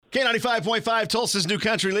K95.5, Tulsa's new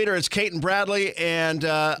country leader. It's Kate and Bradley. And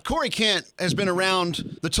Corey Kent has been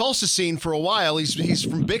around the Tulsa scene for a while. He's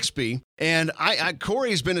from Bixby. And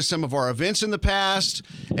Corey's been to some of our events in the past.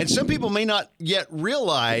 And some people may not yet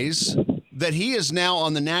realize that he is now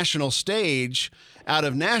on the national stage out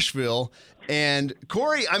of Nashville. And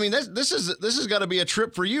Corey, I mean, this has got to be a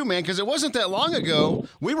trip for you, man, because it wasn't that long ago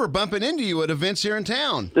we were bumping into you at events here in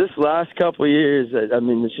town. This last couple of years, I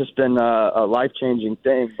mean, it's just been a life-changing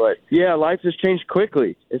thing. But yeah, life has changed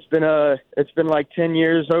quickly. It's been like 10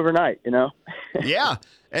 years overnight, you know. Yeah.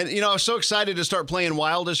 And, you know, I was so excited to start playing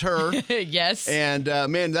Wild as Her. Yes. And,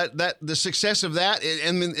 man, that the success of that,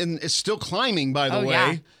 and it's still climbing, by the way.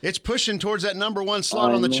 Yeah. It's pushing towards that number one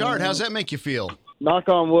slot on the chart. How's that make you feel? Knock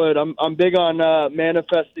on wood. I'm big on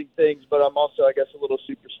manifesting things, but I'm also, I guess, a little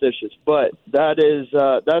superstitious. But that's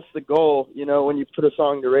the goal, you know, when you put a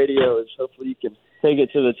song to radio, is hopefully you can take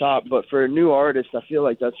it to the top. But for a new artist, I feel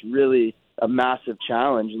like that's really a massive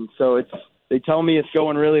challenge. And so they tell me it's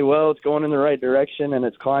going really well, it's going in the right direction, and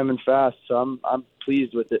it's climbing fast. So I'm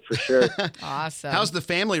pleased with it for sure. Awesome. How's the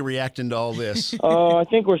family reacting to all this? Oh, I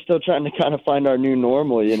think we're still trying to kind of find our new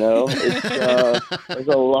normal, you know. There's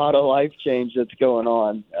a lot of life change that's going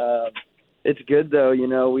on. It's good, though, you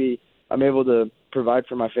know. I'm able to provide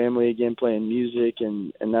for my family again, playing music,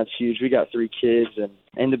 and that's huge. We got 3 kids,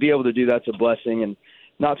 and to be able to do that's a blessing. And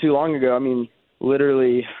not too long ago, I mean,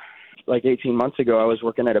 literally like 18 months ago, I was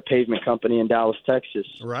working at a pavement company in Dallas, Texas.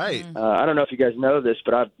 Right. I don't know if you guys know this,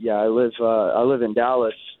 but I live in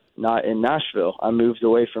Dallas, not in Nashville. I moved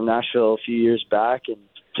away from Nashville a few years back and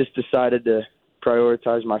just decided to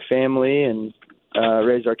prioritize my family and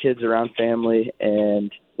raise our kids around family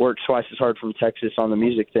and work twice as hard from Texas on the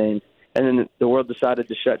music thing. And then the world decided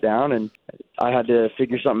to shut down, and I had to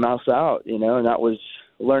figure something else out, you know, and that was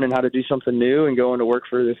learning how to do something new and going to work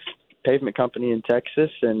for this pavement company in Texas.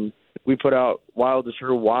 And we put out Wild as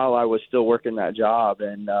Her while I was still working that job.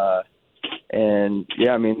 And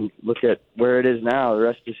yeah, I mean, look at where it is now. The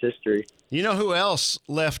rest is history. You know who else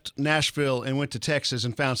left Nashville and went to Texas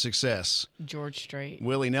and found success? George Strait.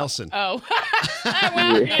 Willie Nelson. Oh.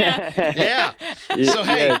 Well, yeah. So,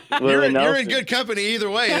 hey, you're in good company either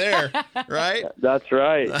way there, right? That's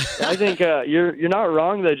right. I think you're not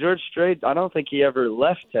wrong, though. George Strait, I don't think he ever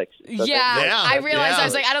left Texas. I realized, I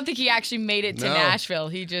was like, I don't think he actually made it to Nashville.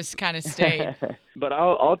 He just kind of stayed. But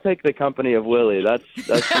I'll take the company of Willie. That's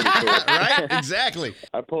pretty cool. Right? Exactly.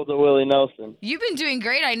 I pulled a Willie Nelson. You've been doing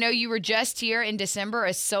great. I know you were just here in December,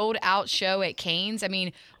 a sold-out show at Cain's. I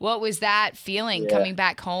mean, what was that feeling coming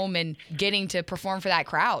back home and getting to perform for that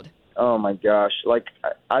crowd? Oh, my gosh. Like,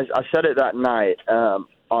 I said it that night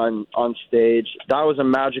on stage. That was a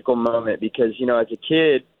magical moment because, you know, as a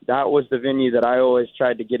kid, that was the venue that I always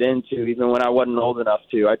tried to get into, even when I wasn't old enough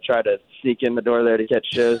to. I tried to sneak in the door there to catch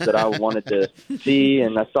shows that I wanted to see,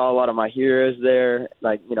 and I saw a lot of my heroes there.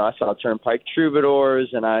 Like, you know, I saw Turnpike Troubadours,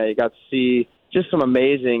 and I got to see just some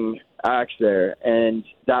amazing acts there. And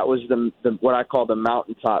that was the what I call the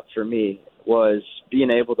mountaintop for me, was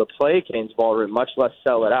being able to play Cain's Ballroom, much less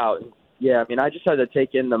sell it out. And yeah, I mean, I just had to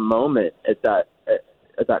take in the moment at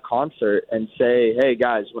that concert and say, hey,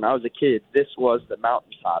 guys, when I was a kid, this was the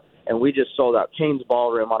mountaintop. And we just sold out Cain's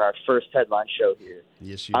Ballroom on our first headline show here.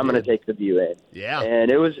 Yes, I'm going to take the view in. Yeah.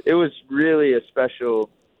 And it was really a special,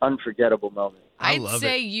 unforgettable moment. I'd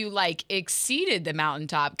say you, like, exceeded the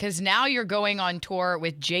mountaintop because now you're going on tour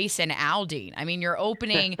with Jason Aldean. I mean, you're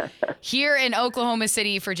opening here in Oklahoma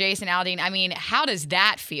City for Jason Aldean. I mean, how does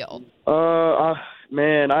that feel?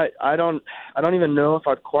 Man, I don't even know if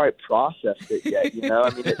I've quite processed it yet. You know, I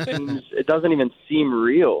mean, it doesn't even seem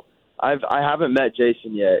real. I haven't met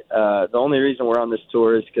Jason yet. The only reason we're on this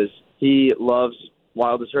tour is because he loves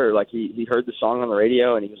Wild as Her. Like he heard the song on the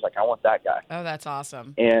radio and he was like, I want that guy. Oh, that's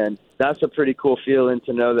awesome. And that's a pretty cool feeling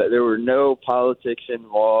to know that there were no politics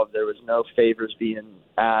involved. There was no favors being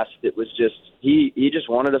asked. It was just he just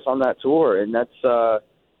wanted us on that tour, and that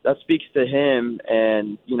speaks to him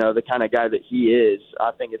and, you know, the kind of guy that he is.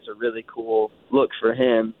 I think it's a really cool look for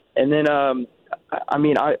him. And then, I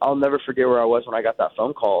mean, I'll never forget where I was when I got that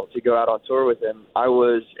phone call to go out on tour with him. I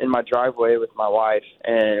was in my driveway with my wife,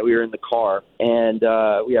 and we were in the car. And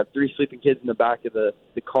we had 3 sleeping kids in the back of the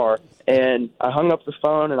car. And I hung up the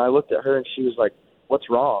phone, and I looked at her, and she was like, what's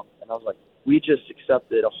wrong? And I was like, we just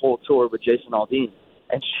accepted a whole tour with Jason Aldean.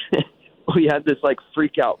 And we had this like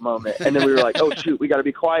freak out moment, and then we were like, oh shoot, we got to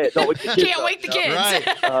be quiet, don't wake the kids Can't up. wake the kids.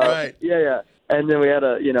 Right. Yeah and then we had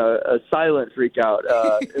a silent freak out.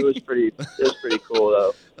 It was pretty cool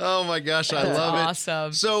though. Oh my gosh, I That's love it.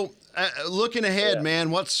 awesome. So, looking ahead, man,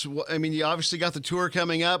 you obviously got the tour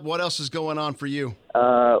coming up. What else is going on for you?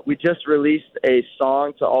 We just released a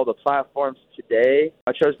song to all the platforms today.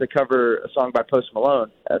 I chose to cover a song by Post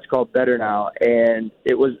Malone. It's called Better Now, and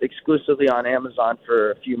it was exclusively on Amazon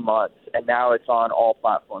for a few months, and now it's on all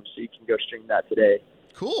platforms, so you can go stream that today.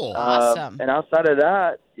 Cool. Awesome. And outside of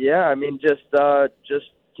that, yeah, I mean, just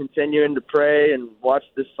continuing to pray and watch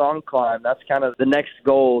this song climb. That's kind of the next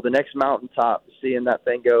goal, the next mountaintop, seeing that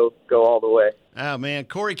thing go all the way. Oh, man.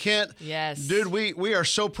 Corey Kent. Yes. Dude, we are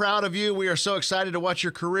so proud of you. We are so excited to watch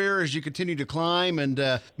your career as you continue to climb. And,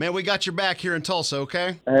 man, we got your back here in Tulsa,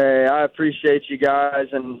 okay? Hey, I appreciate you guys.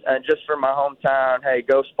 And just for my hometown, hey,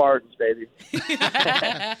 go Spartans, baby.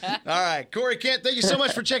 All right. Corey Kent, thank you so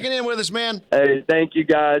much for checking in with us, man. Hey, thank you,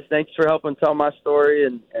 guys. Thanks for helping tell my story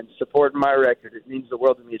and supporting my record. It means the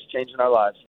world to me. It's changing our lives.